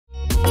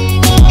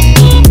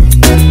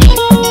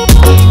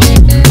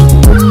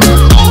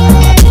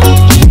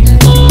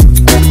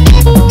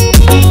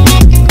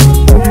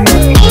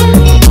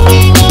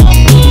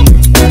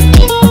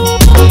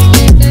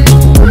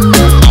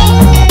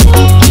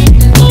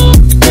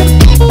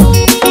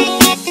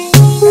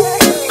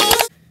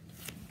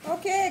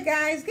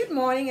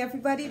morning,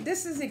 everybody.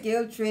 This is the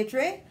girl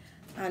Trini,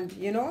 and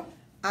you know,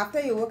 after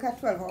you work a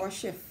 12-hour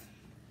shift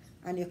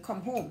and you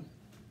come home,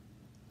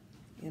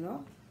 you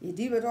know, you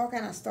deal with all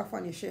kind of stuff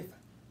on your shift,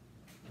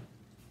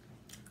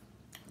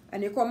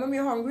 and you come home,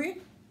 you're hungry,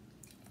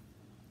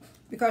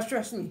 because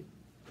trust me,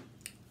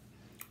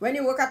 when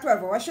you work a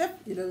 12-hour shift,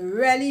 you don't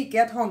really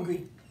get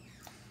hungry.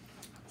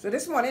 So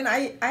this morning,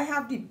 I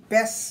have the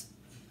bestest.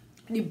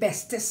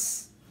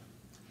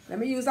 Let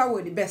me use that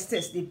word, the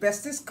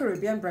bestest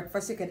Caribbean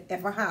breakfast you could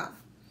ever have,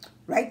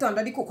 right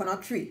under the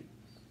coconut tree.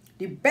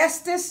 The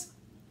bestest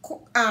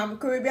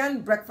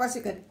Caribbean breakfast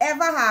you could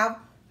ever have,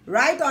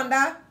 right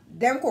under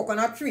them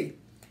coconut tree.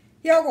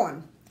 Here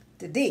one,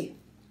 today,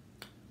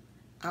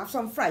 I have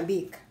some fry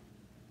bake,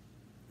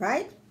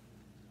 right?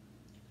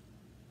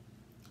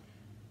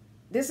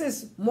 This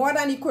is more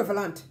than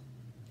equivalent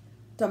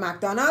to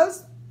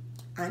McDonald's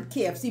and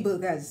KFC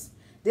burgers.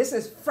 This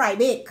is fry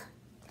bake.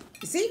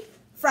 You see?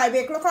 Fry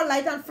bake, look how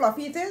light and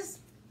fluffy it is.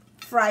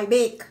 Fry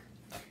bake.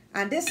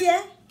 And this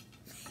here,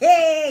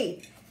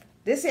 hey,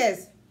 this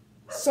is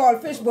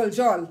saltfish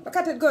buljol. Look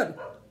at it good.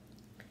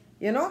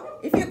 You know,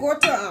 if you go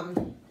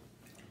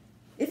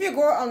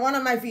on one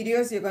of my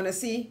videos, you're gonna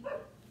see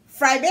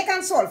fry bake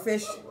and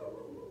saltfish.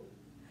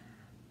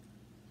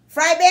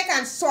 Fry bake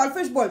and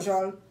saltfish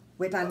buljol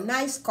with a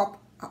nice cup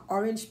of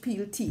orange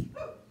peel tea.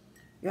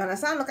 You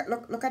understand?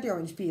 Look at the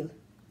orange peel.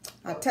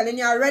 I'm telling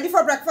you, I'm ready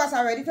for breakfast.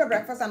 I'm ready for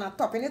breakfast, and I'm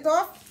topping it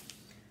off.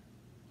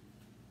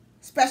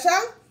 Special,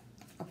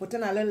 I put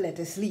in a little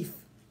lettuce leaf.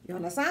 You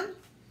understand?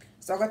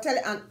 So I'm going to tell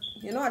you, and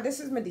you know,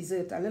 this is my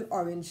dessert, a little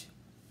orange.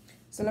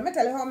 So let me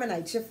tell you how my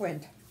night shift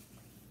went.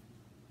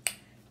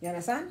 You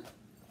understand?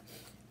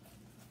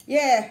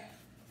 Yeah,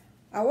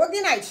 I work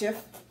the night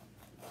shift.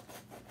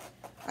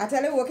 I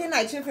tell you, working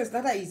night shift is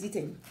not an easy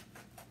thing.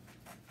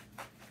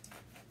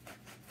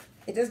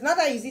 It is not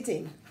an easy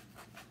thing.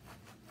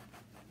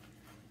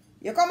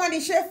 You come on the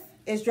shift,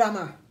 it's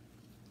drama.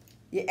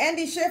 You end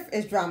the shift,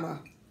 it's drama.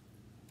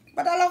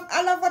 But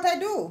I love what I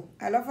do.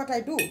 I love what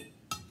I do.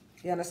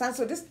 You understand?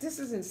 So this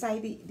is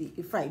inside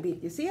the fry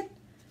bake. You see it?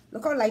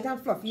 Look how light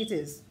and fluffy it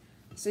is.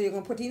 So you're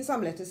going to put in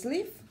some lettuce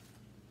leaf,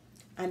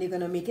 and you're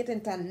going to make it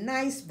into a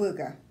nice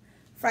burger.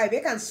 Fry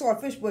bake and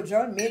saltfish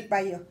buljol made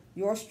by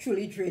yours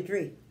truly,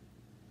 Dre.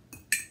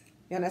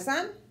 You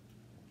understand?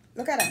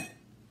 Look at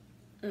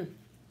that.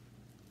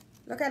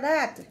 Look at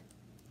that.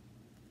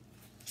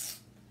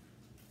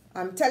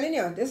 I'm telling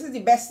you, this is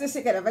the bestest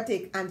you can ever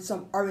take, and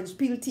some orange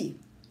peel tea.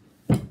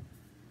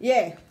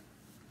 Yeah.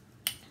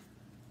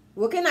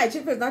 Working night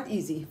shift is not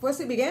easy.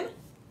 First you begin,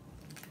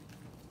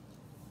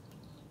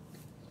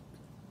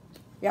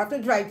 you have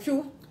to drive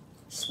through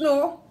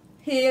snow,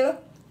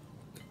 hail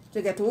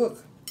to get to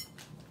work.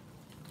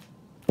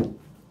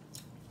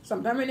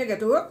 Sometimes when you get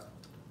to work,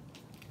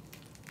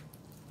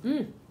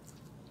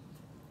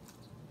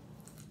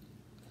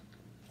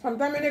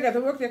 sometimes when you get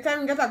to work, you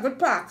can't get a good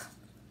park.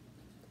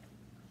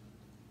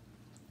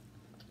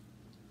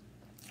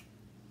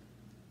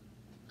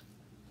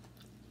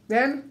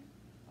 Then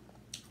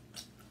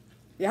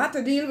you have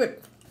to deal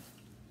with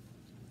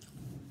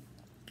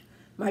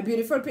my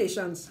beautiful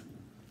patients.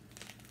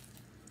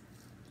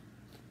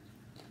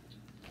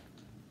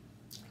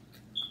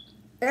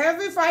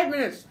 Every 5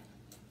 minutes.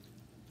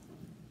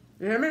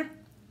 You hear me?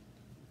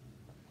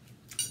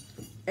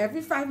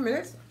 Every 5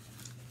 minutes,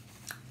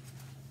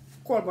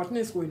 call button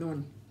is going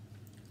on.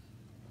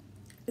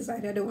 It's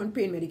either they want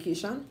pain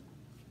medication,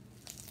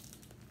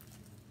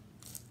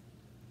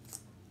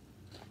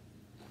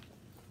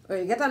 or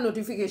you get a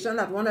notification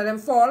that one of them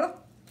fall.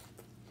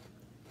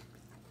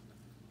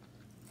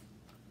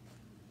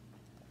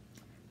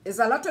 It's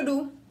a lot to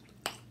do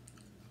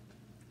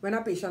when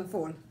a patient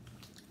fall.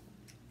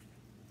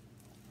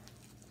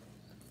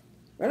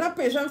 When a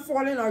patient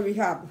fall in a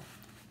rehab,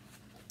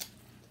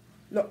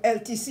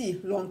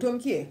 LTC, long-term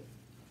care,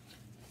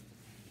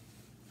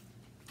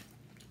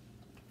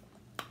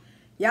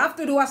 you have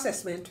to do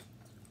assessment.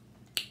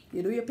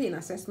 You do your pain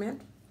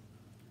assessment.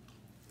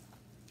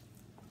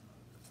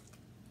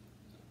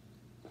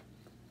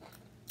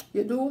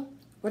 You do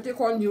what you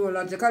call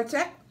neurological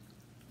check,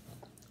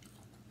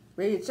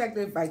 where you check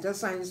the vital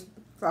signs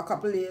for a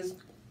couple days,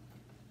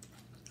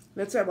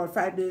 let's say about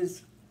 5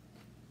 days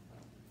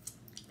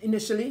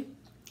initially,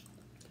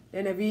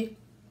 then every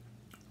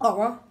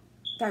hour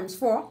times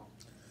 4.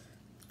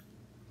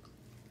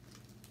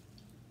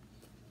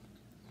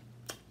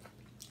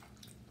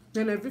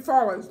 Then every 4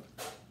 hours,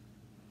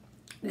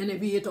 then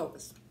every 8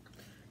 hours.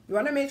 You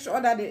want to make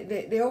sure that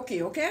they're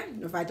okay?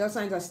 The vital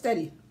signs are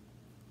steady.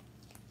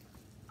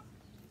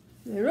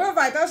 The real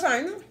vital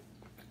signs,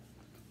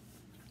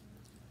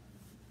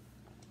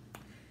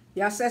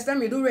 you assess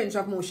them, you do range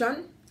of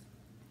motion,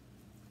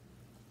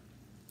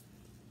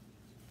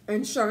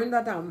 ensuring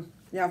that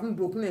you haven't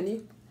broken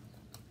any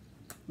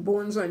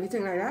bones or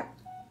anything like that.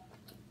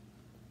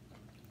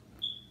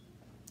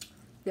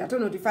 You have to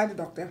notify the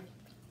doctor.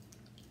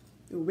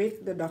 You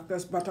wake the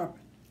doctor's butt up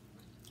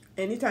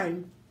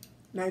anytime,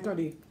 night or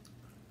day.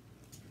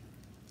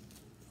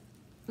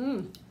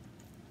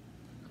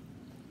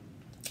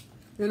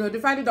 You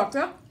notify the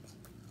doctor.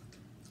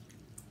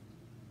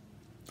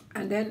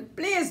 And then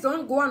please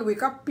don't go and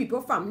wake up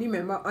people, family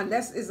member,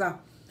 unless it's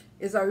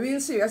a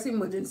real serious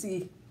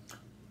emergency.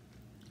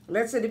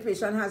 Let's say the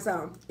patient has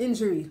an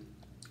injury.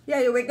 Yeah,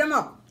 you wake them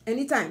up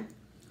anytime.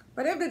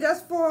 But if they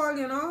just fall,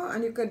 you know,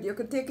 and you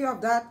could take care of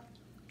that,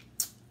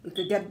 you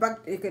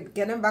could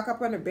get them back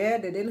up on the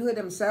bed, they didn't hurt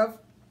themselves,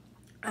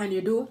 and you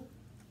do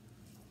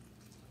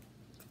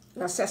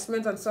the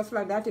assessment and stuff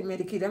like that, you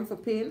medicate them for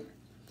pain.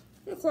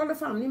 You call the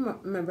family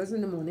members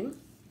in the morning,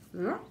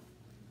 you know.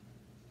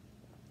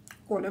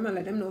 Call them and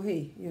let them know,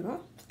 hey, you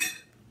know,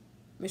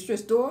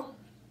 Mistress Doe,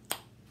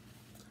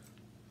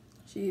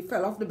 she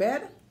fell off the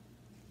bed.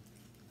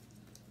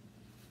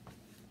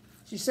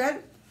 She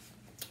said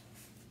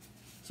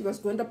she was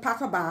going to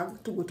pack a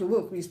bag to go to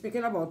work. We're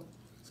speaking about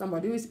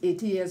somebody who is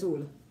 80 years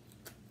old.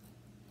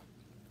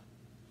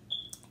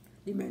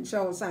 Dementia,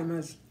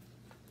 Alzheimer's.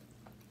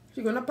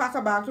 She's going to pack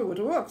a bag to go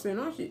to work. So, you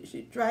know,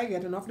 she tried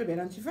getting off the bed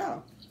and she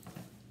fell.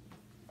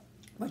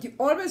 But you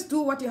always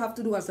do what you have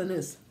to do as a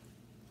nurse.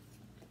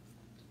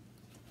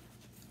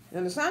 You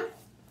understand?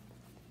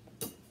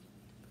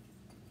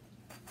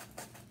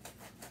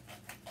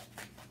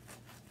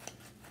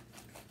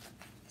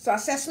 So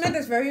assessment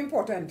is very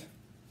important.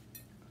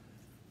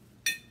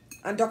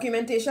 And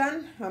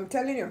documentation, I'm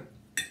telling you,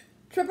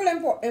 triple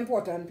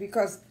important,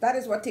 because that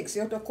is what takes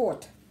you to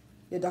court,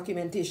 your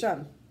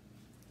documentation.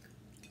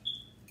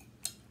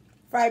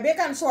 Fry bake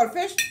and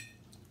saltfish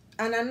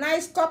and a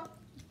nice cup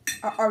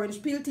of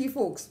orange peel tea,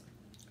 folks.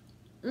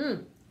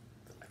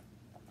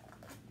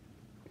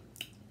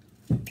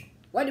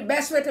 What the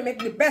best way to make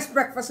the best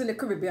breakfast in the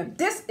Caribbean?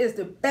 This is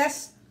the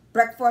best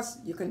breakfast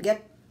you can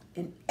get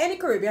in any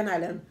Caribbean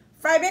island.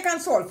 Fry bake and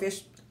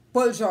saltfish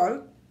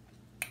buljol.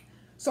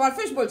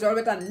 Saltfish buljol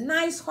with a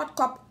nice hot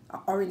cup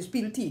of orange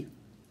peel tea.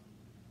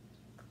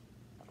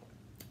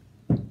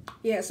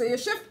 Yeah, so your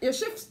shift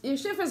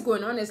is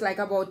going on. It's like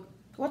about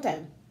what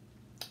time?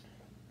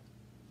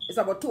 It's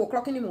about 2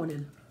 o'clock in the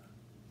morning.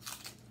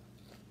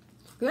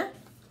 Okay?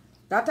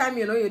 That time,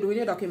 you know, you're doing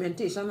your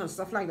documentation and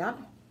stuff like that.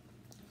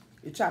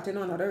 You're chatting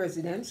on other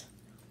residents.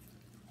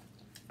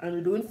 And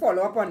you're doing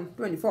follow-up on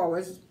 24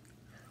 hours.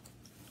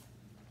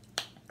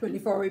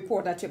 24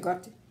 report that you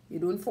got. You're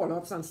doing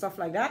follow-ups and stuff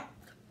like that.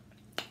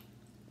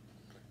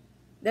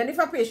 Then if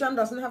a patient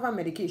doesn't have a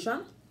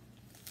medication,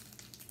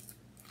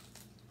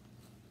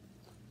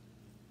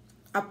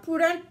 a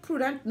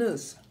prudent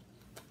nurse,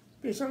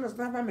 patient doesn't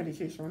have a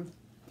medication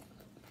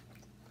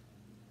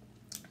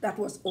that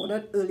was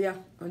ordered earlier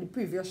on the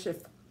previous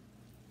shift.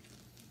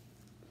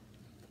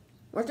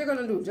 What you're going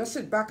to do, just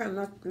sit back and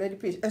not let the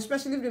patient,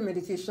 especially if the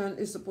medication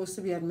is supposed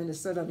to be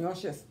administered on your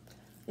shift.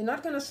 You're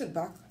not going to sit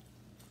back.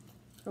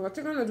 So what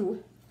you're going to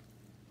do,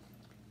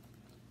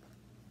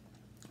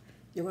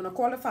 you're going to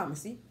call the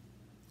pharmacy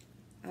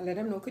and let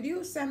them know, could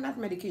you send that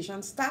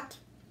medication stat?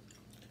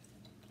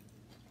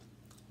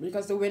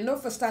 Because the window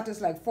for stat is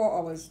like 4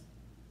 hours.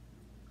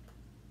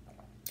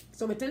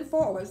 So within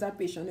 4 hours, that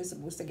patient is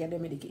supposed to get their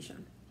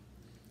medication.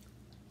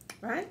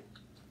 Right?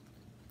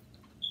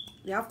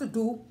 You have to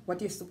do what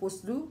you're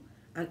supposed to do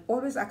and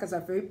always act as a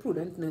very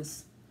prudent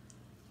nurse.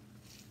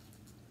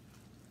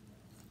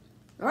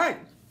 Alright.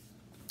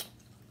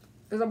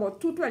 It's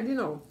about 2:20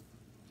 now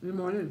in the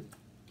morning.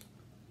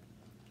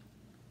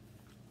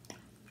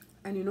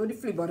 And you know the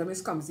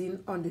phlebotomist comes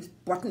in on this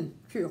button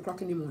 3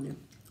 o'clock in the morning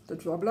to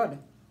draw blood.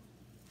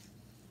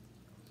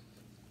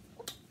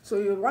 So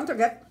you want to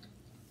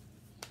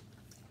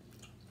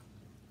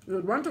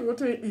go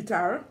to the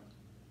ER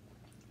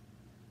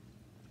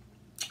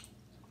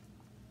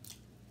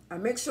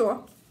and make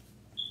sure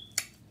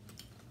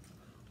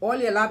all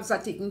your labs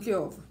are taken care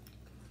of.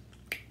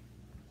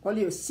 All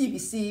your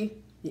CBC,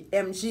 the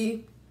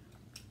MG,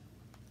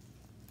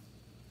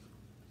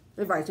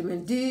 the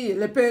vitamin D,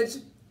 your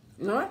lipids,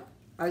 you know,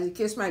 as the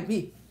case might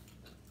be.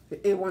 The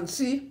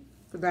A1C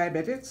for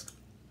diabetics.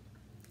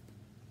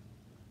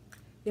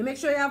 You make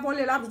sure you have all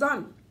your labs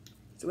done.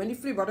 So when the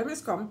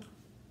phlebotomist come,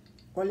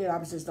 all your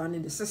labs is done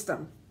in the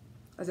system.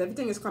 As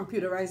everything is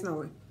computerized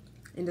now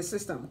in the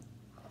system.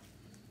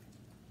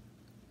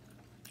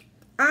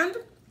 And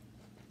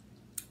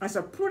as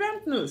a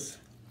prudent nurse,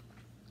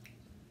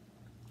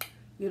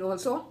 you'd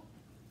also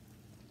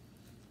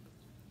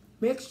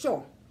make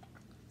sure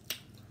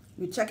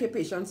you check your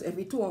patients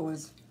every 2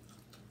 hours.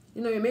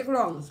 You know, you make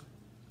rounds.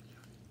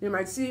 You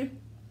might see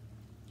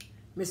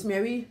Miss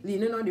Mary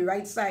leaning on the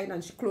right side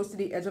and she's close to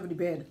the edge of the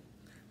bed.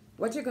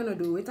 What you're going to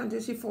do, wait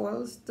until she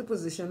falls to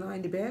position her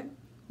in the bed.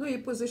 No, you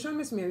position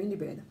Miss Mary in the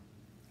bed.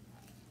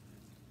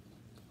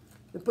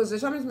 You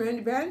position Miss Mary in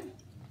the bed,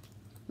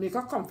 make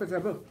her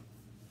comfortable.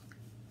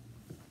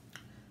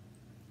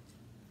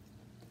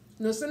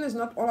 Nursing is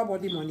not all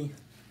about the money.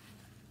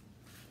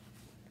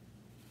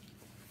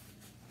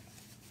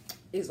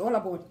 It's all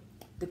about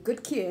the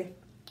good care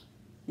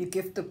you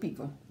give to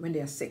people when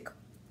they are sick.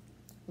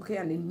 Okay,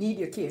 and they need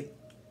your care.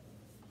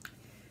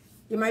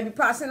 You might be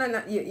passing and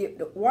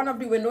one of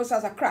the windows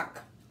has a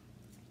crack.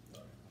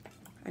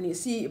 And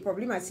you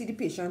probably might see the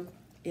patient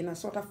in a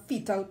sort of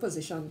fetal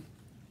position.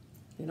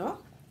 you know,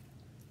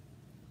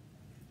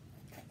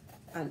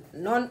 and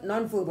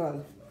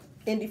non-verbal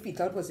in the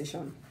fetal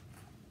position.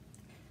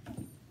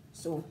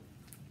 So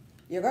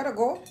you gotta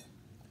go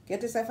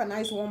get yourself a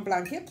nice warm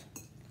blanket,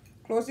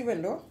 close the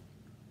window,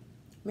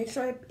 make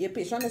sure your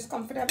patient is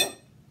comfortable,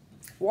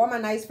 warm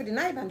and nice for the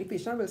night, and the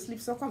patient will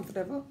sleep so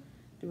comfortable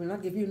they will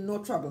not give you no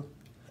trouble.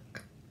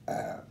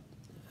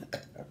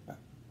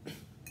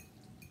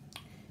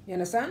 You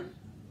understand?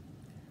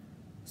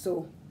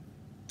 So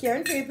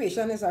caring for your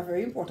patient is a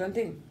very important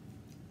thing.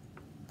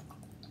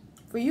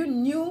 For you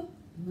new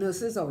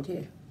nurses out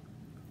here,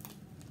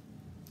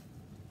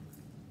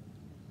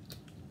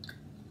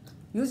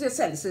 use your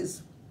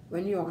senses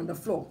when you're on the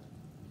floor.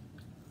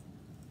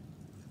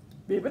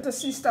 Be able to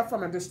see stuff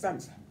from a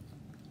distance.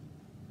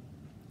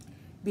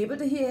 Be able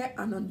to hear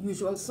an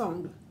unusual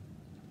sound.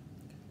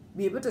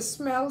 Be able to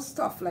smell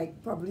stuff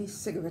like probably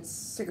cigarette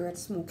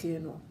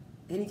smoking or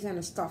any kind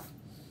of stuff.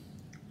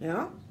 You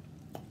know?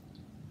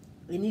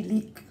 Any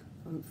leak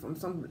from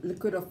some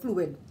liquid or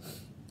fluid.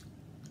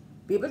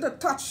 Be able to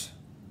touch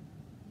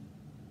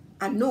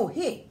and know,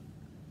 hey,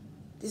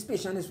 this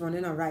patient is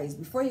running a rise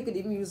before you could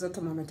even use a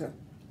thermometer.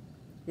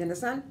 You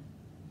understand?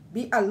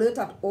 Be alert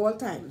at all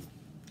times,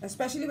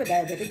 especially with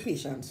diabetic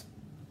patients.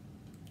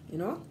 You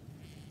know?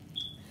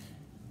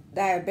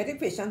 Diabetic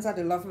patients are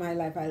the love of my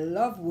life. I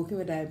love working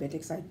with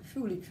diabetics. I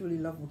truly, truly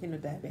love working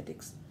with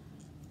diabetics.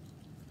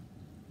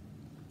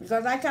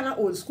 Because I kind of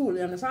old school,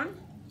 you understand?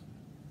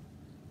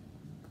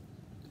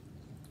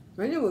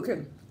 When you're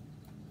working,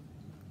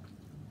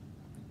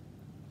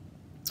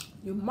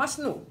 you must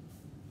know.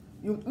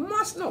 You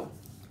must know.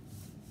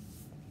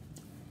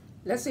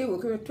 Let's say you're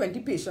working with 20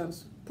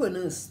 patients per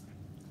nurse.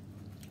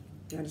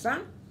 You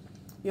understand?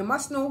 You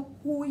must know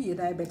who your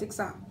diabetics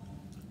are.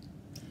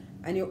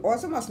 And you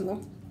also must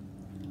know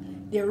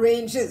the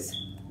ranges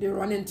they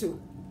run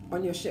into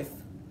on your shift.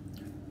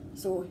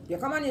 So you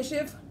come on your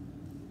shift,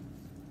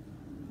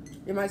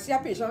 you might see a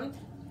patient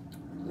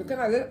looking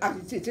a little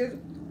agitated.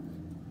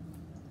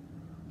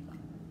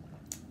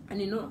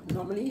 And you know,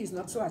 normally he's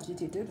not so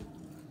agitated,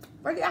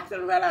 but he's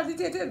acting well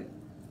agitated.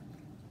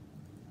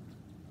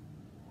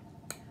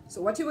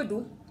 So what you would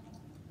do,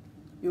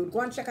 you would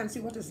go and check and see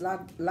what his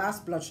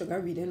last blood sugar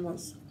reading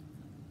was.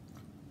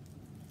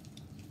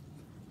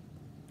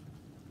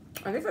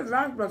 And if his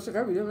last blood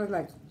sugar reading was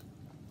like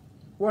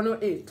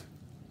 108,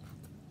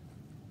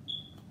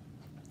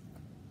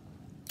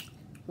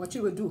 what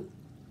you would do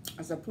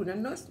as a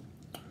prudent nurse,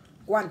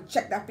 go and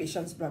check that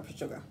patient's blood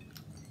sugar.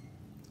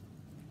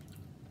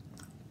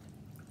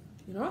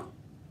 You know?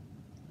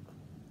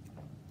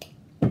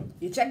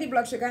 You check the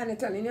blood sugar and they're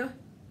telling you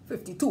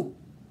 52.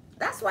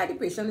 That's why the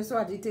patient is so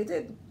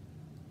agitated.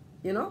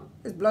 You know?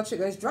 His blood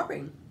sugar is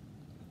dropping.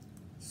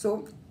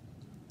 So,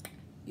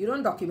 you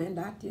don't document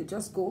that. You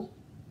just go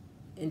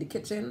in the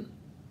kitchen.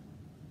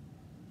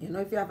 You know,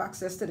 if you have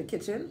access to the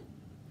kitchen,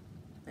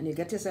 and you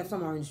get yourself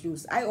some orange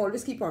juice. I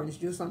always keep orange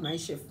juice on my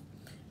shift.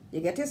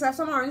 You get yourself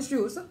some orange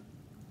juice.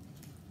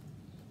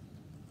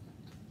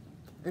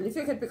 And if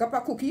you can pick up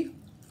a cookie,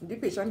 the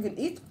patient can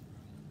eat.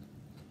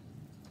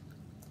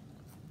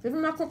 Give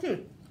him a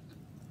cookie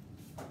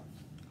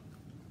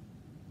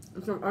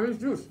and some orange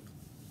juice.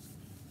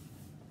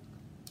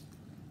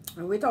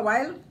 And wait a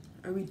while,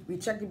 and we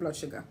check the blood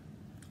sugar.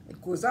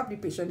 It goes up, the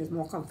patient is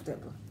more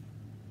comfortable.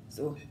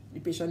 So the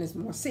patient is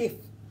more safe.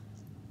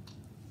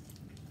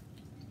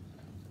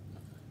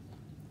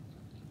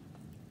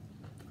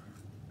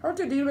 How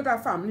to deal with our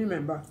family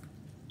member?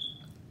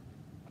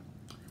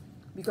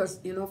 Because,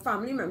 you know,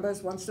 family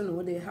members wants to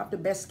know they have the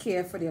best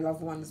care for their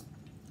loved ones.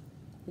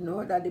 You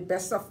know, that the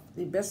best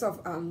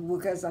of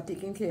workers are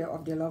taking care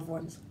of their loved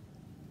ones.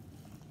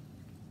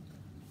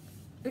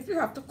 If you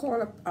have to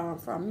call a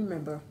family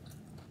member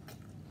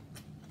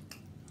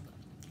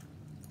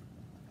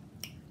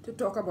to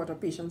talk about a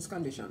patient's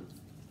condition,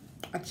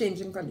 a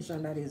changing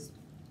condition that is,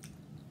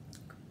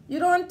 you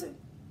don't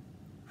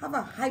have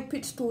a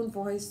high-pitched tone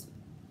voice.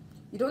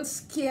 You don't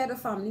scare the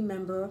family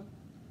member.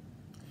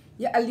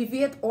 You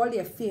alleviate all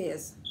their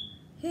fears.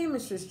 Hey,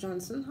 Mrs.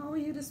 Johnson, how are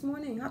you this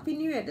morning? Happy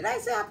New Year. Did I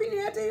say Happy New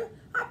Year to you?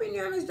 Happy New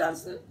Year, Miss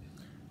Johnson.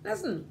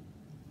 Listen,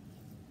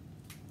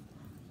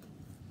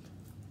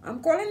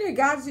 I'm calling you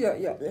regards your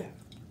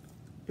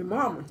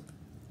mom.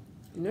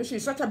 You know,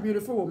 she's such a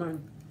beautiful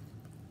woman.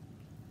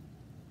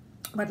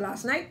 But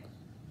last night,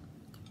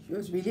 she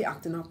was really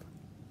acting up.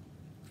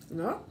 You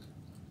know?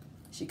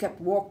 She kept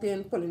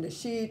walking, pulling the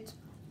sheet,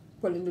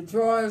 pulling the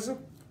drawers.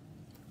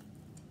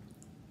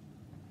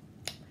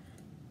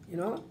 You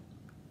know?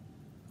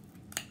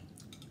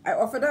 I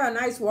offered her a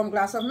nice warm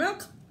glass of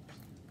milk,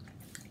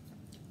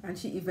 and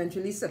she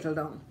eventually settled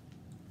down.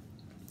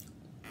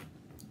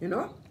 You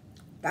know?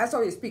 That's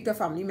how you speak to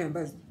family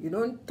members. You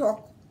don't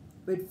talk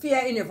with fear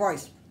in your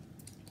voice.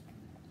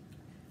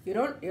 You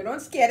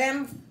don't scare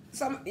them.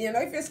 You know,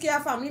 if you scare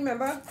a family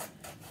member,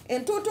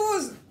 in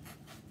tutus,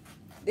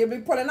 they'll be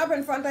pulling up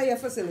in front of your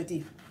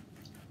facility.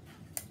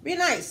 Be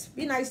nice.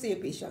 Be nice to your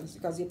patients,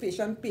 because your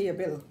patient pay your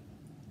bill.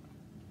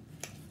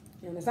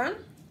 You understand?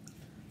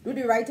 Do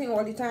the right thing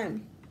all the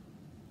time.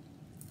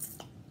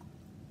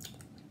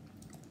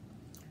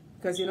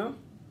 Because, you know,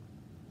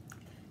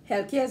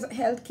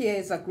 healthcare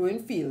is a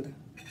growing field.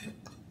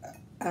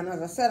 And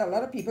as I said, a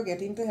lot of people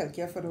get into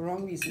healthcare for the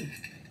wrong reason.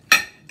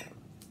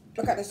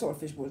 Look at the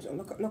saltfish buljol.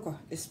 Look.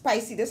 It's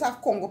spicy. This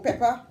have Congo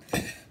pepper.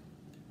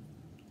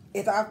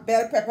 It have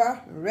bell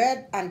pepper,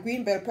 red and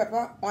green bell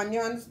pepper,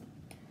 onions.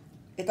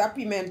 It have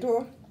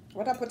pimento.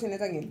 What I put in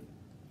it again?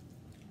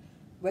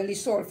 Well, the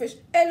saltfish.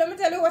 Hey, let me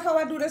tell you how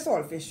I do the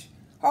saltfish.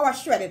 How I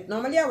shred it.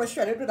 Normally I will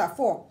shred it with a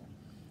fork.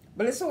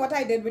 But listen what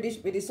I did with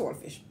the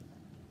saltfish.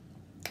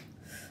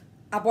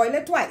 I boil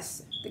it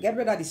twice to get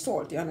rid of the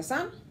salt. You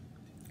understand?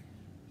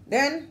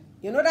 Then,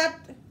 you know that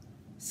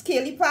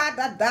scaly part,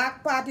 that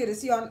dark part you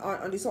see on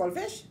the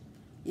saltfish?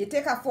 You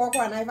take a fork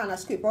or a knife and I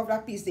scrape off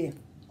that piece there.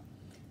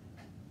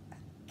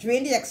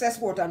 Drain the excess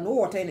water, no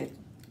water in it.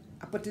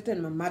 I put it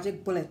in my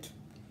magic bullet.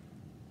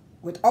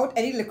 Without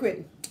any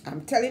liquid.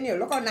 I'm telling you,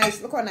 look how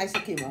nice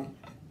it came out.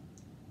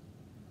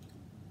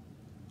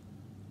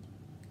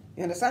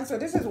 You understand? So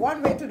this is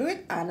one way to do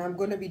it, and I'm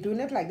going to be doing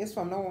it like this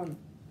from now on.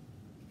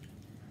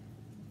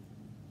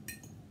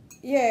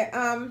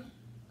 Yeah,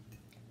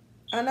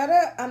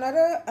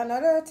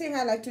 another thing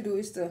I like to do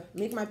is to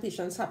make my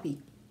patients happy.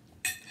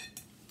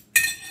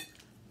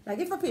 Like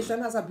if a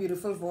patient has a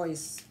beautiful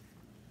voice,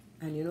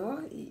 and you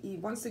know, he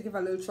wants to give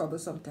a little trouble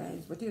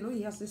sometimes, but you know,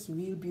 he has this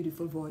real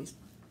beautiful voice.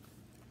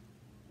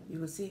 You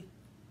will say,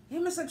 hey,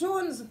 Mr.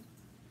 Jones,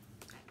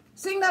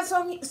 sing that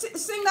song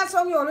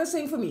you always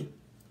sing for me.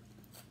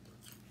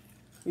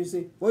 You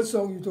say, what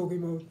song you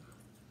talking about?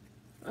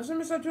 I said,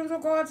 Mr. Jones, oh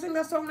God, sing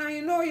that song now.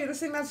 You know you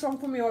sing that song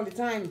for me all the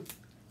time.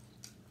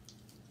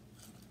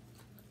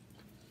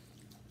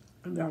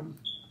 And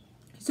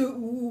so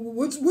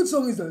what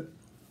song is that?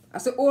 I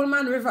said, Old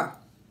Man River.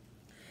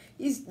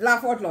 He's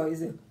laugh out loud. He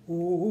said,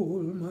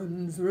 Old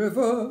Man's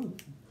River,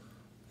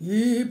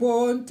 keep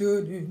on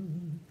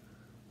turning.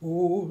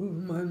 Old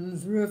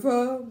Man's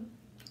River.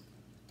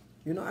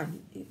 You know,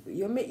 and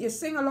you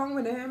sing along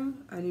with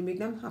them and you make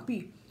them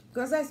happy.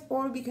 Because that's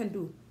all we can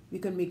do. We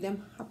can make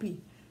them happy.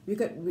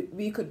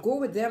 We could go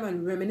with them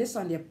and reminisce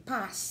on their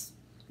past.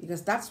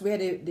 Because that's where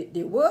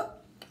they were.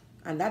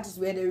 And that is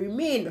where they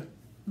remained,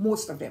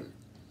 most of them.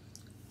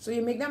 So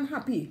you make them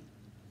happy.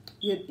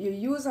 You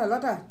use a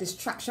lot of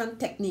distraction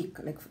technique.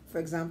 Like, for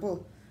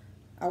example,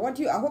 I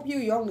hope you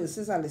young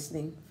nurses are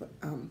listening.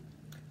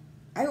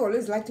 I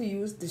always like to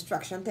use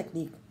distraction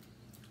technique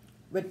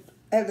with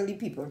elderly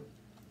people.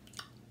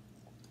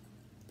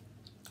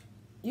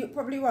 You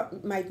probably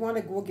might want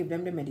to go give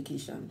them the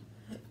medication.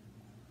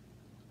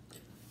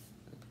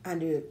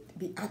 And they'll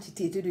be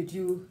agitated with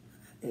you.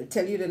 They'll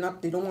tell you they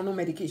don't want no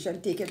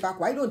medication, take it back.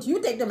 Why don't you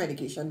take the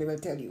medication? They will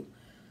tell you.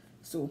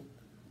 So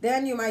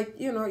then you might,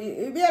 you know,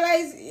 you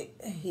realize,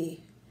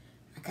 hey,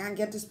 I can't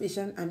get this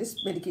patient, and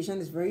this medication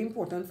is very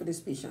important for this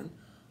patient.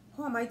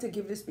 How am I to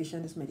give this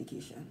patient this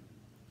medication?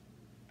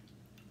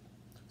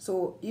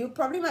 So you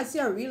probably might see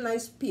a real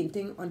nice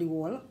painting on the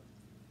wall.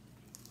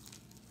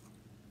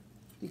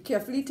 You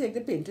carefully take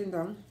the painting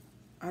down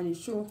and you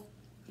show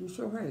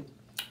her.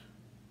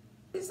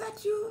 Is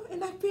that you in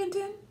that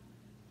painting?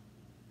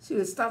 She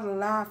will start to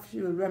laugh.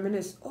 She will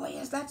reminisce. Oh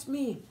yes, that's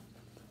me.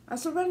 I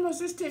said, when was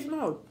this taken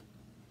out?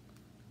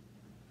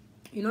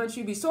 You know, and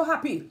she'll be so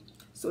happy.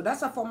 So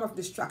that's a form of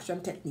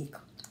distraction technique.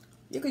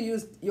 You can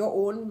use your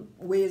own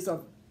ways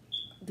of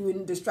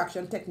doing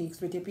distraction techniques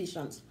with your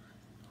patients.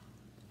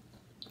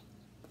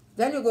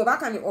 Then you go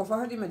back and you offer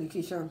her the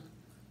medication.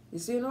 You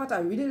say, you know what, I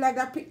really like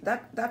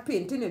that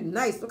painting. It's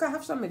nice. Look, I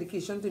have some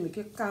medication to make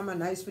it calm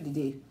and nice for the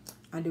day.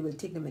 And they will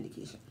take the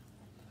medication.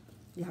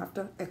 You have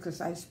to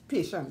exercise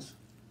patience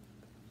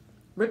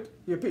with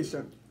your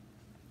patient.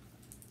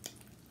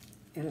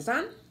 You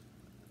understand?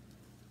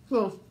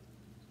 So,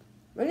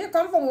 when you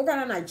come from work on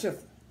a night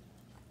shift,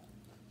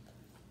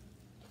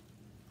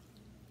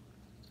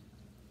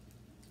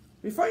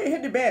 before you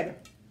hit the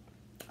bed,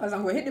 as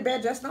I'm going to hit the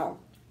bed just now,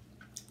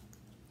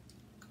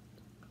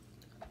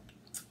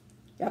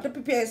 you have to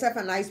prepare yourself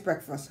a nice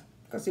breakfast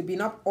because you've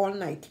been up all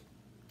night.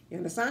 You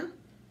understand?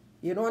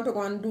 You don't want to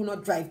go and do no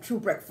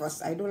drive-through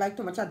breakfast. I don't like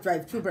too much of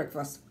drive-through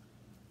breakfast.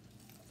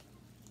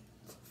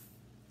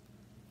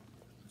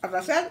 As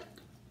I said,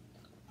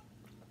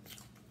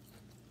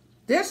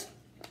 this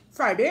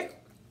Fry Bake,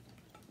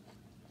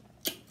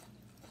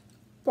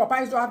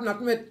 Popeyes don't have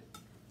nothing with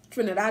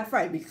Trinidad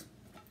Fry Bake.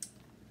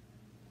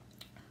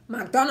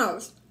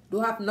 McDonald's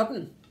don't have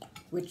nothing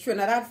with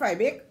Trinidad Fry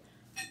Bake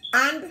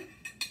and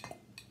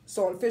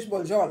Saltfish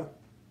Buljol.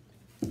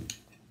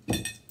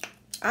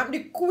 I'm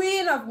the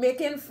queen of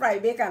making Fry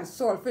Bake and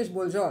Saltfish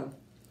Buljol.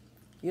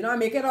 You know, I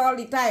make it all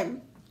the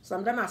time.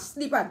 Sometimes I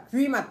sleep, I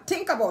dream, I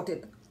think about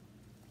it.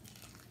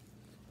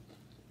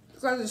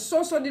 Because it's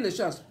so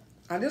delicious.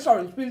 And this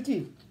orange peel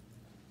tea.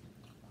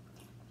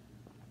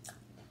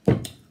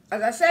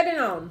 As I said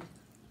in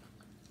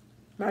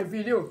my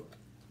video,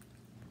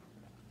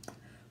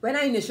 when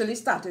I initially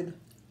started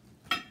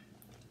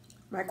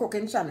my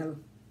cooking channel,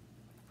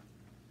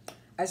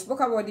 I spoke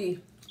about the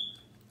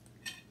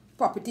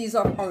properties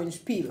of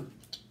orange peel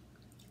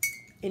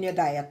in your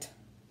diet.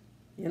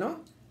 You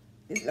know,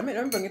 Let me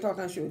bring it out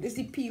and show you. This is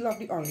the peel of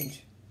the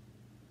orange.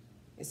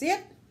 You see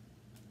it?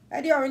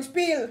 Like the orange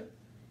peel.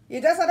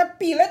 You just have to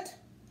peel it.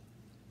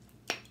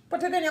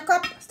 Put it in your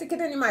cup. Stick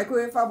it in the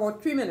microwave for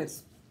about 3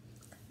 minutes.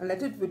 And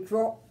let it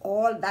withdraw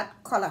all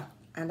that color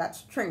and that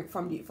strength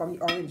from the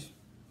orange.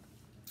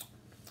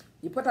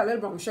 You put a little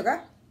brown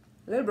sugar.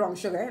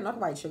 Not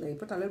white sugar. You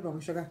put a little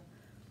brown sugar.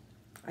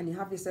 And you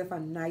have yourself a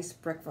nice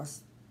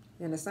breakfast.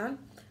 You understand?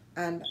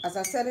 And as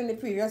I said in the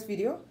previous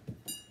video,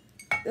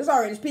 this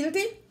orange peel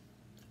tea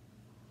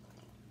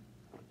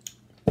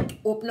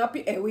open up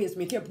your airways,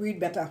 make your breathe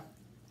better.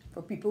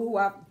 For people who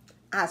have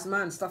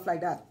asthma and stuff like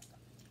that.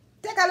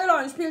 Take a little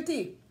orange peel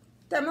tea.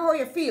 Tell me how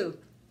you feel.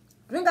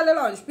 Drink a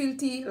little orange peel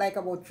tea like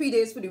about 3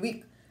 days for the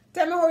week.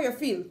 Tell me how you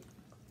feel.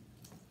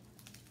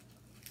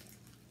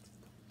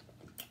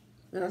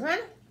 You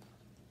understand?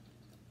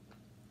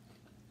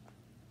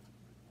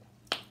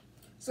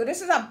 So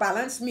this is a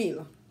balanced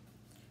meal.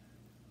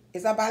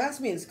 It's a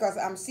balanced meal because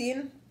I'm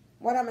seeing,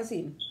 what am I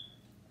seeing?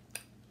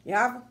 You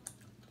have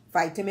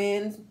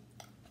vitamins.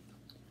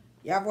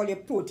 You have all your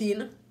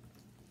protein.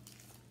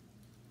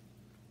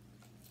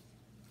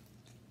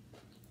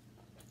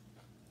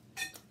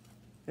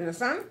 You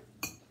understand?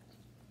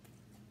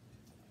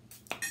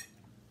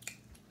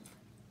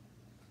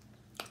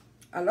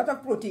 A lot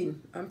of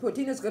protein. And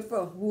protein is good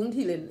for wound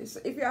healing.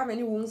 If you have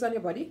any wounds on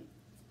your body,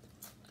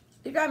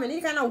 if you have any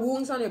kind of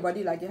wounds on your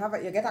body, like you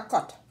get a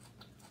cut,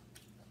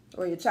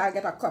 or your child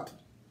get a cut,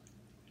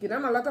 give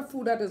them a lot of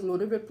food that is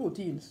loaded with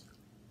proteins.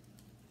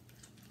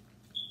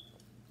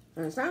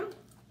 Understand?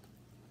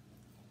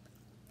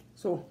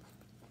 So,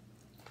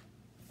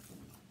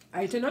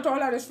 I eat not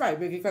all of this Fry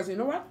Bake because you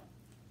know what?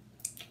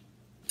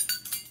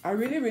 I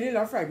really, really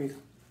love Fry Bake.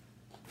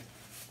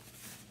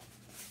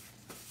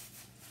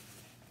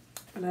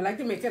 And I like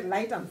to make it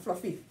light and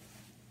fluffy.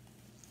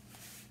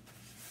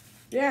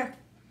 Yeah.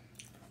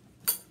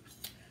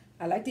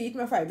 I like to eat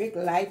my Fry Bake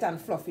light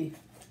and fluffy.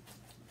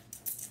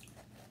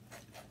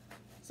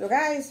 So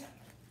guys,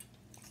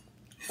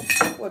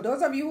 for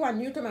those of you who are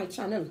new to my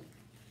channel,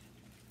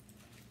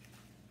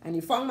 and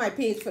you found my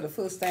page for the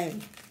first time,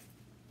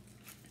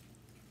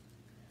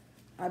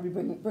 I'll be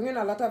bringing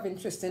a lot of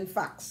interesting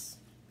facts,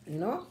 you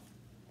know.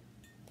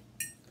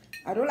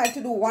 I don't like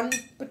to do one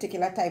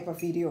particular type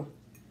of video,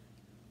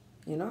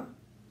 you know.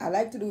 I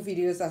like to do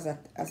videos as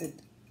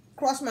it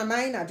cross my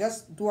mind. I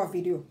just do a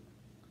video.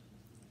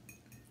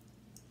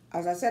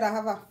 As I said, I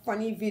have a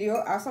funny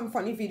video. I have some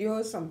funny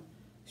videos, some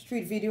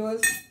street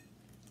videos,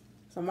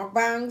 some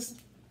mukbangs,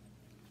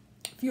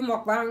 few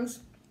mukbangs,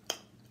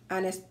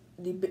 and it's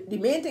the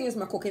main thing is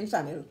my cooking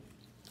channel.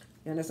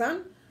 You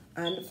understand?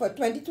 And for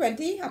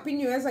 2020, Happy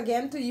New Year's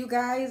again to you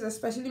guys,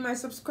 especially my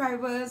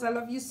subscribers. I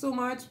love you so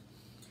much.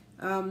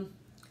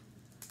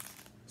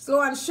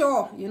 Slow and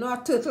sure. You know a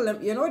turtle,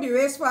 you know the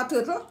race for a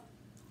turtle?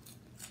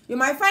 You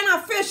might find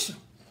a fish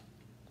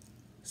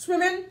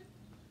swimming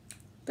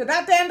to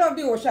that end of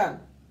the ocean.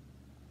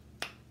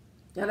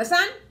 You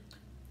understand?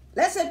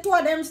 Let's say 2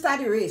 of them start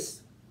the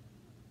race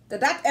to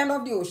that end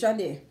of the ocean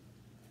there.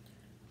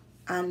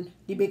 And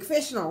the big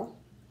fish now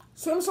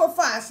swim so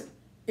fast,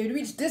 it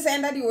reached this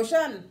end of the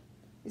ocean.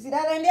 You see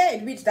that end there?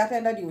 It reached that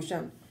end of the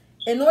ocean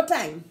in no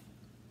time.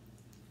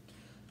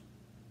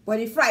 But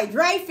the fried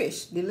dry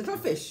fish, the little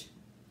fish,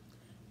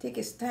 take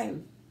his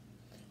time.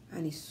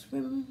 And he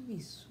swim.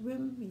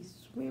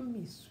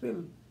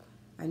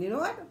 And you know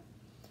what?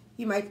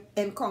 He might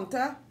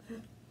encounter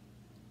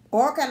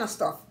all kind of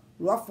stuff.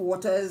 Rough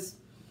waters,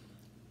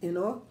 you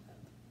know,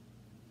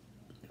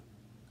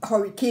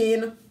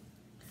 hurricane,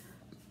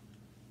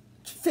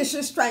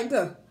 fishes trying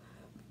to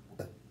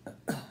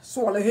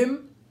swallow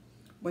him.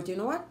 But you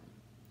know what?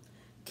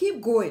 Keep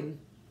going.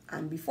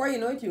 And before you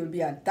know it, you'll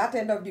be at that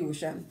end of the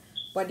ocean.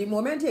 But the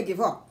moment you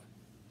give up,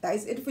 that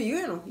is it for you,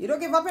 you know. You don't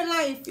give up in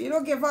life. You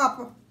don't give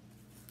up.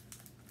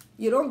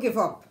 You don't give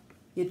up.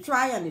 You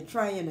try and you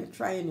try and you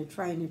try and you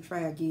try and you try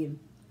again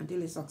until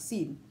you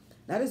succeed.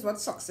 That is what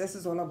success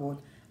is all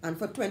about. And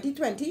for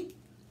 2020,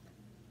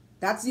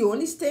 that's the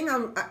only thing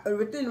I'm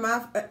written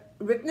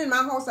in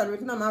my house and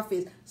written on my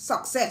face.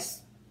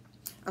 Success.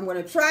 I'm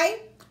going to try,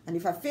 and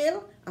if I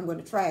fail, I'm going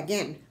to try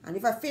again. And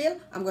if I fail,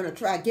 I'm going to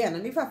try again.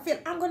 And if I fail,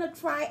 I'm going to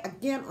try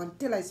again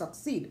until I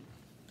succeed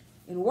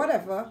in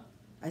whatever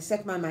I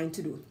set my mind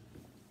to do.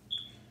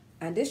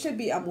 And this should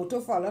be a motto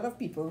for a lot of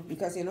people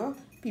because, you know,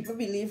 people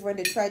believe when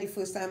they try the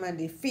first time and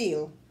they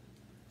fail,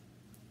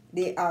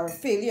 they are a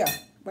failure.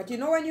 But you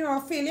know when you are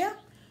a failure?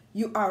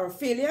 You are a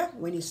failure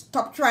when you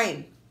stop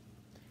trying.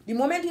 The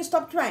moment you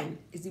stop trying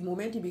is the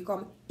moment you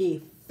become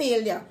a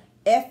failure.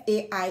 F-A-I-L-U-R-E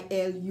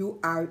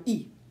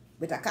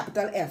with a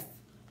capital F.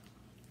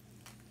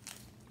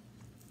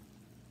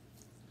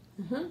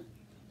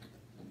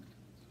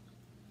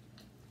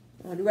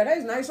 Now the weather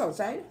is nice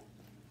outside.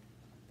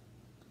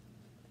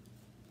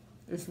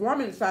 It's warm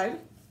inside.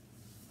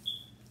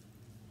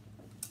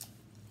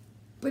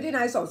 Pretty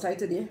nice outside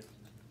today,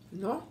 you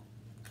know?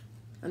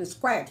 And it's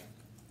quiet.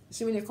 You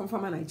see when you come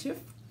from a night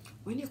shift?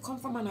 When you come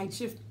from a night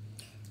shift,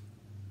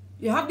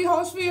 you have the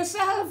house for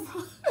yourself.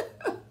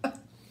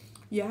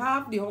 You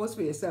have the house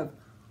for yourself.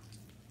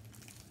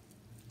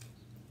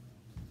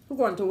 Who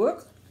going to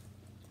work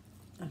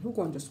and who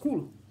going to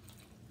school?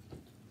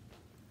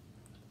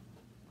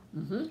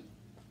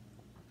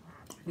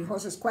 The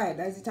house is quiet.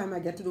 That's the time I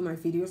get to do my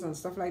videos and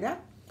stuff like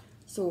that.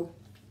 So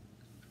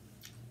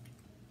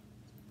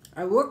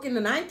I work in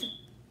the night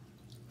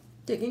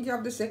taking care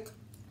of the sick,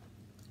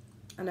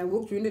 and I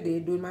work during the day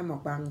doing my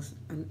mukbangs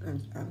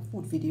and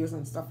food videos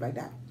and stuff like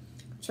that,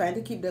 trying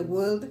to keep the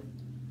world,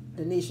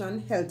 the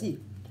nation healthy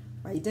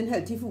by eating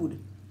healthy food,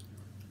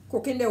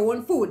 cooking their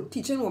own food,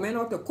 teaching women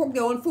how to cook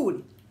their own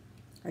food.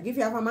 Like if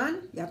you have a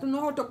man, you have to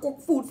know how to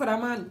cook food for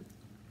that man.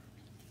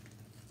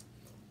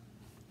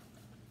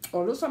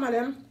 Although some of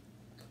them,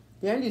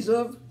 they don't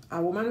deserve a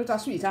woman with a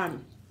sweet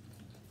hand,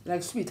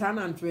 like sweet hand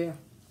and Andrea.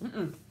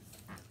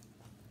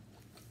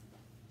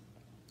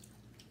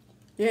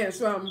 Yeah,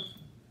 so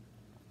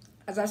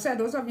as I said,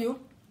 those of you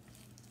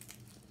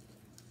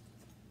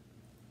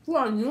who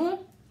are new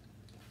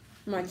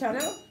to my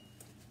channel,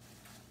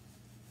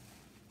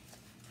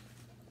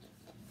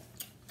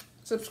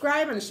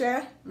 subscribe and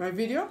share my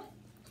video.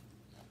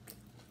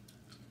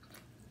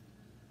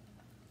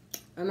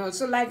 And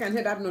also like and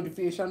hit that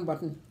notification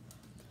button.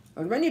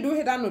 And when you do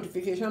hit that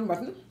notification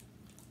button,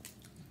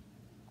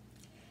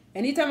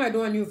 anytime I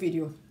do a new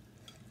video,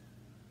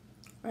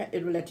 right,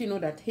 it will let you know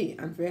that, hey,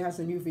 Andrea has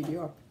a new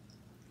video up.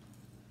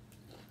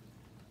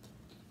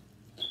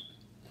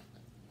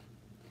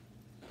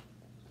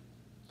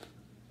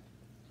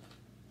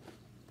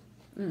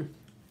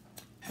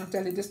 I'll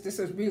tell you, this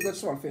is really good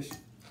saltfish.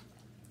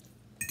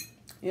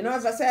 You know,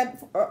 as I said,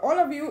 all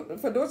of you,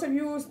 for those of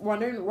you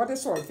wondering what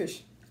is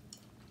saltfish,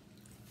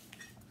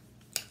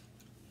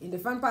 in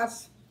different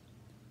parts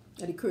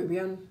of the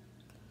Caribbean,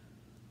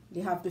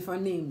 they have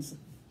different names.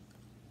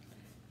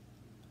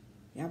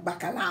 You have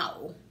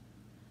bacalao,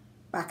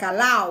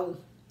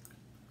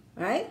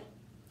 right?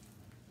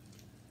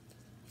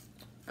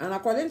 And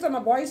according to my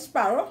boy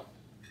Sparrow,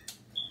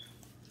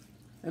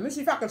 let me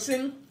see if I can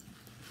sing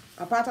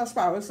a part of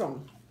Sparrow's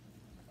song.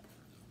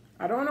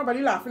 I don't want nobody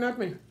laughing at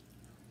me,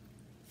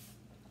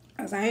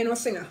 as I ain't no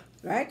singer,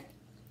 right?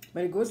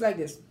 But it goes like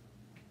this.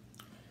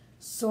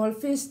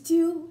 Saltfish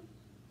stew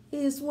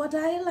is what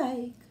I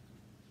like.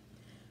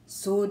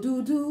 So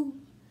do,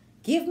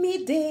 give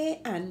me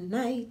day and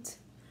night.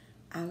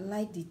 I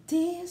like the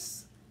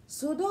taste,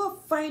 so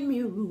don't find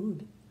me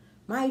rude.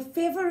 My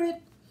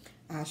favorite,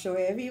 I show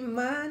every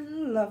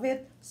man love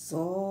it,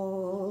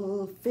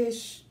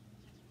 saltfish.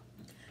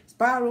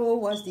 Sparrow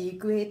was the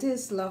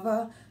greatest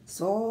lover,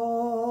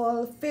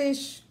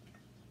 saltfish.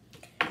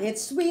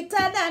 It's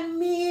sweeter than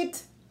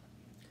meat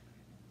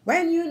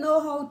when you know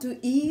how to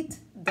eat.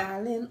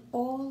 Darling,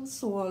 all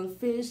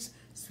saltfish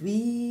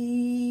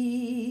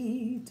sweet.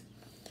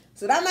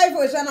 So that's my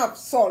version of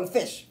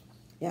saltfish.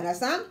 You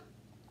understand?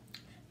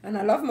 And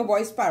I love my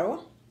boy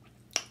Sparrow,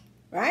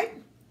 right?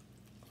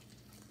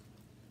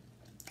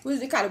 Who is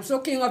the Calypso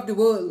king of the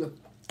world?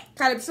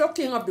 Calypso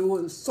king of the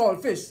world,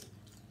 saltfish.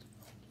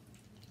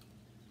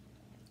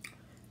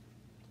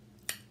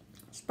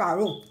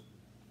 Sparrow.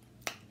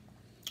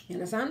 You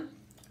understand?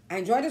 I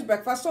enjoy this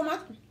breakfast so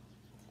much.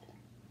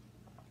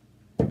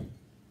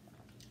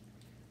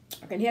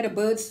 I can hear the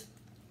birds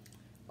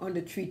on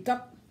the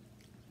treetop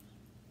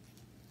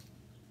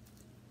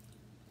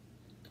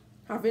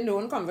having their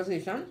own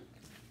conversation.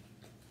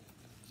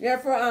 Yeah,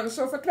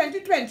 so for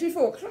 2020,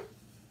 folks,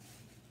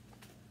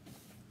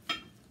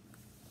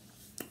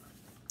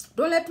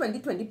 don't let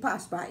 2020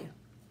 pass by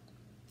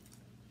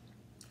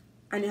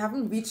and you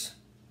haven't reached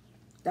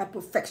that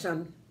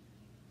perfection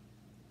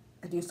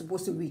that you're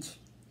supposed to reach.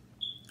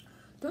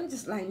 Don't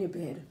just lie in your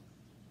bed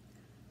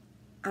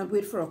and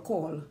wait for a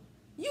call.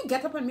 You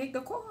get up and make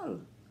the call.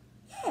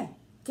 Yeah,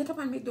 get up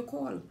and make the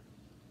call,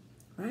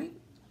 right?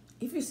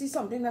 If you see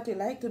something that you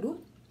like to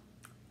do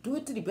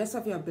it to the best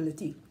of your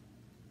ability.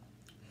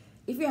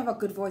 If you have a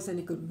good voice and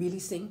you could really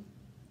sing,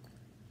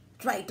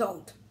 try it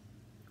out.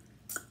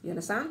 You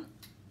understand?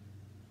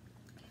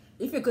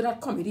 If you're good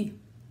at comedy,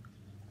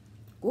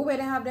 go where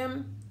they have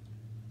them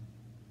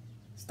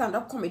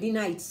stand-up comedy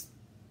nights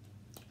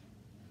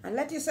and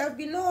let yourself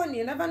be known.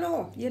 You never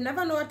know. You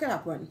never know what can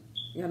happen.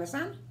 You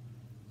understand?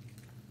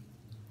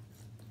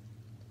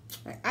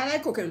 I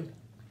like cooking.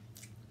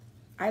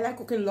 I like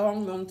cooking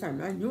long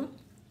time.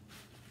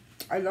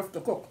 I love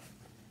to cook.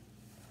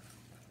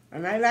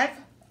 And I like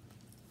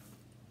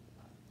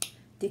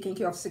taking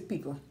care of sick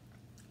people.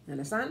 You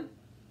understand?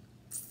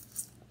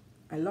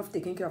 I love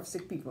taking care of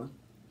sick people.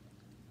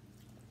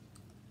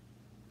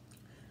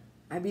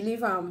 I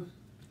believe,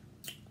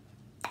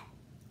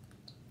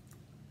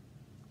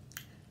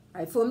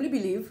 I firmly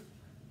believe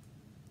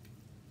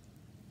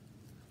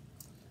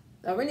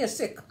that when you're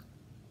sick,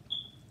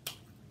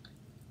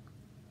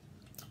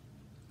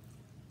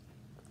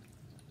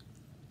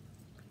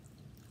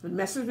 it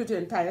messes with your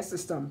entire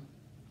system.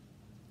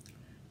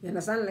 You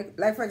understand?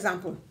 Like for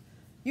example,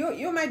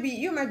 you might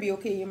be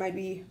okay, you might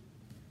be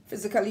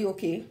physically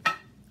okay,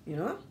 you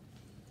know,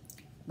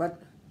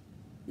 but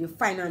you're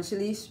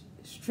financially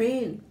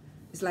strained.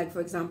 It's like,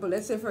 for example,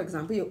 let's say, for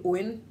example, you're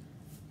owing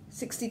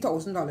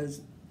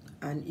 $60,000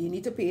 and you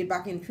need to pay it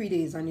back in 3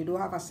 days and you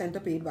don't have a cent to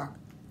pay it back.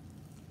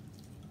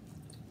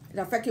 It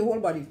affects your whole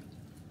body.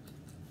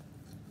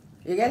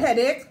 You get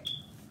headache.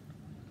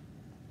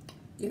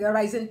 You get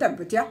rising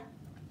temperature.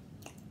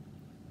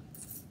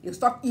 You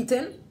stop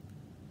eating.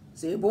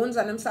 So your bones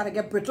and them start to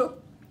get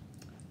brittle.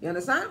 You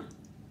understand?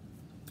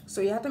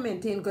 So you have to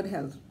maintain good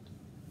health.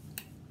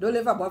 Don't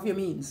live above your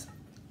means.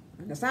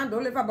 Understand?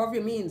 Don't live above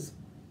your means.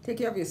 Take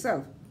care of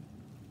yourself.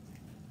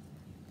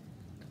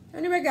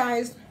 Anyway,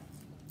 guys,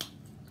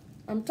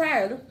 I'm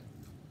tired.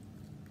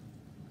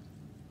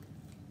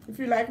 If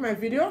you like my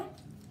video,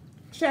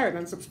 share it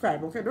and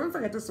subscribe, okay? Don't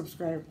forget to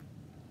subscribe.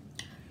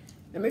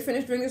 Let me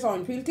finish drinking this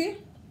orange peel tea.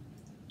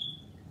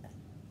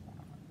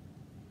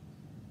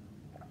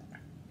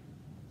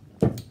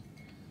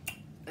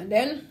 And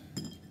then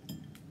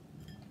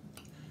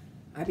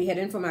I'll be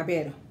heading for my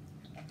bed.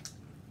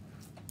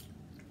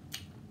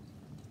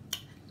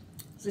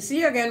 So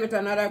see you again with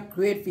another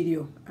great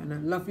video and a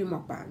lovely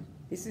mukbang.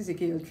 This is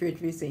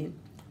Trini saying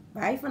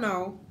bye for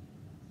now.